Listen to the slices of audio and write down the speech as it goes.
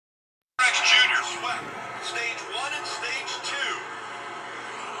swept stage 1 and stage 2.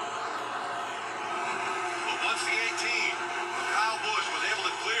 But once the 18 of Kyle Busch was able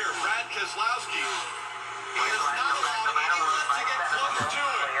to clear Brad Keselowski, he is not allowed anyone to get close to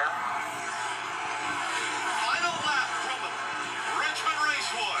it. Final lap from Richmond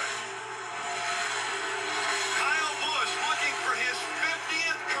Raceway. Kyle Busch looking for his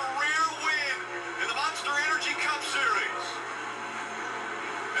 50th career win in the Monster Energy Cup Series.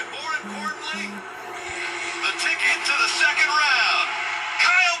 And more importantly, the ticket to the second round.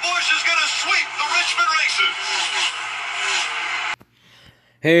 Kyle Busch is going to sweep the Richmond races.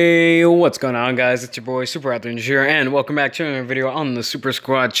 Hey, what's going on, guys? It's your boy Super Out here, and welcome back to another video on the Super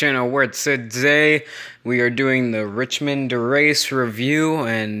Squad channel, where today we are doing the Richmond race review.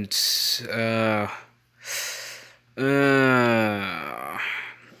 And so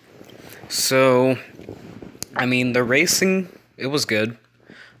I mean, the racing, it was good,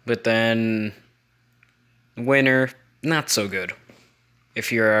 but then winner, not so good.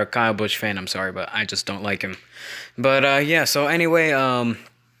 If you're a Kyle Busch fan, I'm sorry, but I just don't like him. But yeah, so anyway,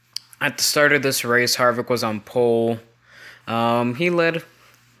 at the start of this race, Harvick was on pole. He led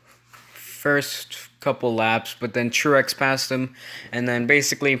first couple laps, but then Truex passed him, and then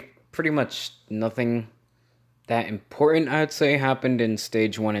basically pretty much nothing that important, I'd say, happened in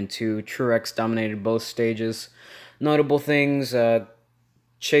stage 1 and 2. Truex dominated both stages. Notable things,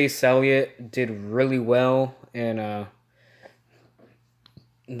 Chase Elliott did really well in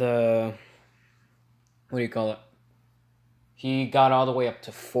the, what do you call it? He got all the way up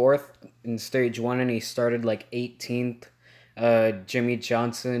to 4th in stage 1, and he started like 18th. Jimmy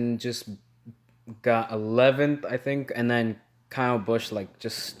Johnson just got 11th, I think, and then Kyle Busch like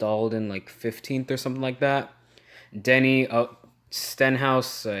just stalled in like 15th or something like that.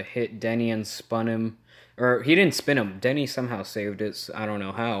 Stenhouse hit Denny and spun him, or he didn't spin him. Denny somehow saved it. So I don't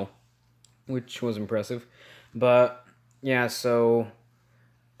know how, which was impressive. But yeah, so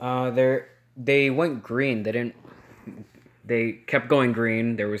they went green. They kept going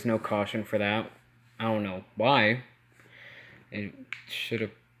green. There was no caution for that. I don't know why. It should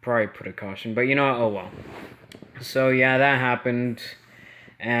have probably put a caution, but you know what? Oh well. So yeah, that happened.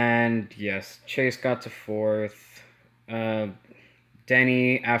 And yes, Chase got to 4th.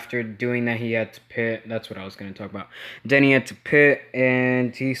 Denny, after doing that, he had to pit. That's what I was going to talk about. Denny had to pit,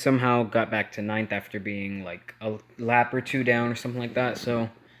 and he somehow got back to 9th after being like a lap or 2 down or something like that. So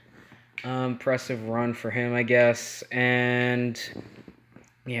impressive run for him, I guess. And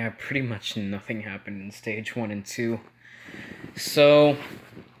yeah, pretty much nothing happened in stage 1 and 2. So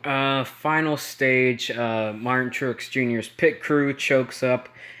final stage, Martin Truex Jr.'s pit crew chokes up,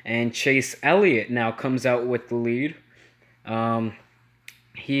 and Chase Elliott now comes out with the lead.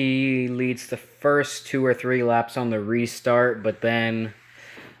 He leads the first 2 or 3 laps on the restart, but then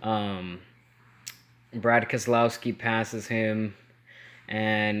Brad Keselowski passes him,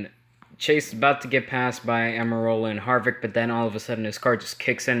 and Chase is about to get passed by Almirola and Harvick, but then all of a sudden his car just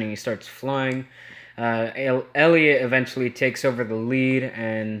kicks in and he starts flying. Elliott eventually takes over the lead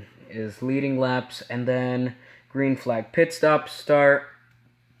and is leading laps, and then green flag pit stop start.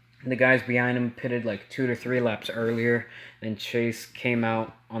 The guys behind him pitted like 2 to 3 laps earlier. Then Chase came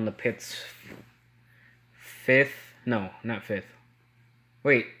out on the pits 5th. No, not 5th.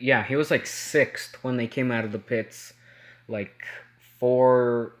 Wait, yeah, he was like 6th when they came out of the pits. Like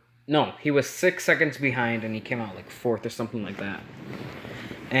 4... No, he was 6 seconds behind, and he came out like 4th or something like that.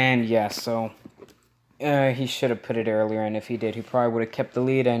 And yeah, so he should have put it earlier, and if he did, he probably would have kept the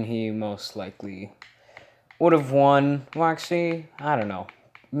lead, and he most likely would have won. Well, actually, I don't know.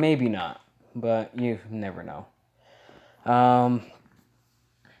 Maybe not, but you never know.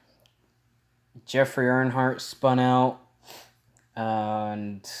 Jeffrey Earnhardt spun out,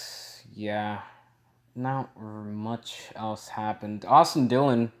 and yeah, not much else happened. Austin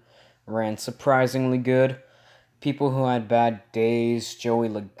Dillon ran surprisingly good. People who had bad days: Joey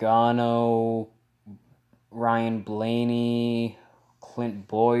Logano, Ryan Blaney, Clint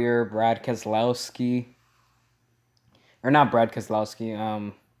Bowyer, Brad Keselowski. Or not Brad Keselowski,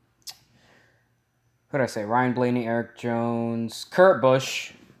 what did I say? Ryan Blaney, Eric Jones, Kurt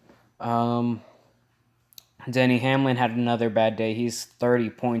Busch. Denny Hamlin had another bad day. He's 30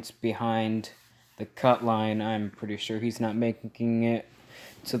 points behind the cut line. I'm pretty sure he's not making it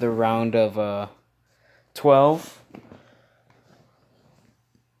to the round of 12.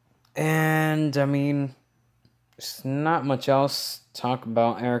 And, I mean, there's not much else to talk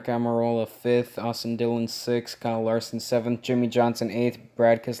about. Eric Almirola 5th, Austin Dillon 6th, Kyle Larson 7th, Jimmy Johnson 8th,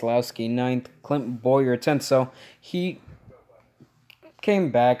 Brad Keselowski 9th, Clint Bowyer 10th. So he came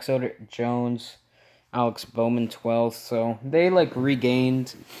back, so did Jones. Alex Bowman 12th, so they like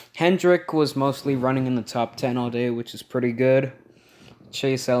regained. Hendrick was mostly running in the top 10 all day, which is pretty good.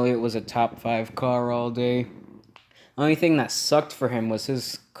 Chase Elliott was a top 5 car all day. Only thing that sucked for him was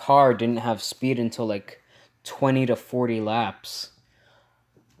his car didn't have speed until like 20 to 40 laps,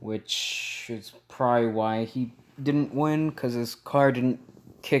 which is probably why he didn't win, because his car didn't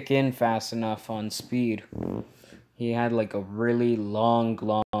kick in fast enough on speed. He had like a really long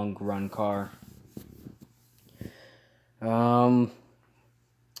run car. And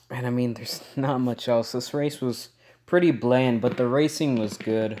I mean, there's not much else. This race was pretty bland, but the racing was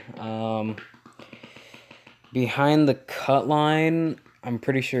good. Behind the cut line, I'm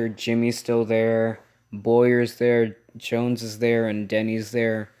pretty sure Jimmy's still there, Boyer's there, Jones is there, and Denny's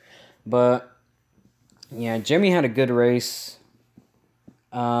there. But yeah, Jimmy had a good race.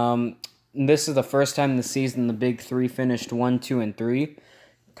 This is the first time this season the big three finished 1, 2, and 3.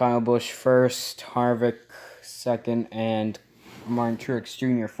 Kyle Busch first, Harvick second, and Martin Truex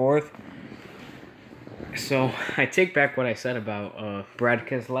Jr. fourth. So I take back what I said about Brad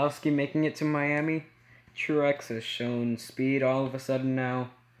Keselowski making it to Miami. Truex has shown speed all of a sudden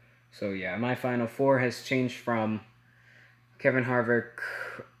now. So yeah, my final four has changed from Kevin Harvick,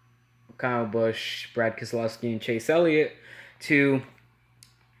 Kyle Busch, Brad Keselowski, and Chase Elliott to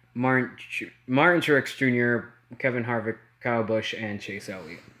Martin Truex Jr., Kevin Harvick, Kyle Busch, and Chase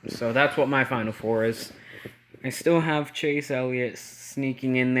Elliott. So that's what my final four is. I still have Chase Elliott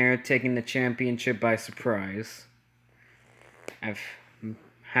sneaking in there, taking the championship by surprise. I've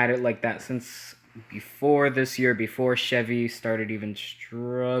had it like that since before this year, before Chevy started even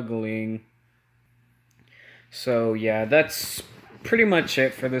struggling. So yeah, that's pretty much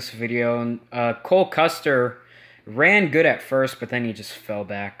it for this video. Cole Custer ran good at first, but then he just fell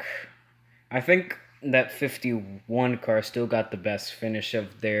back. I think that 51 car still got the best finish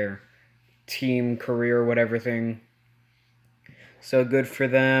of their team career, whatever thing. So good for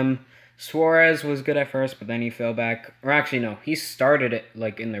them. Suarez was good at first, but then he fell back. Or actually, no, he started it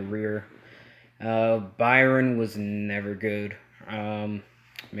like in the rear. Byron was never good.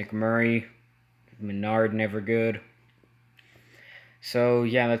 McMurray, Menard, never good. So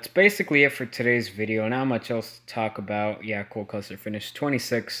yeah, that's basically it for today's video. Not much else to talk about. Yeah, Cole Custer finished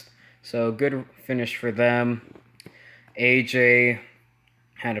 26th. So good finish for them. AJ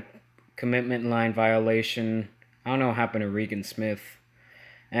had a commitment line violation. I don't know what happened to Regan Smith.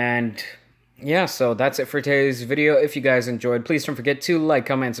 And yeah, so that's it for today's video. If you guys enjoyed, please don't forget to like,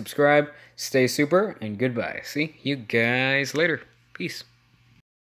 comment, and subscribe. Stay super, and goodbye. See you guys later. Peace.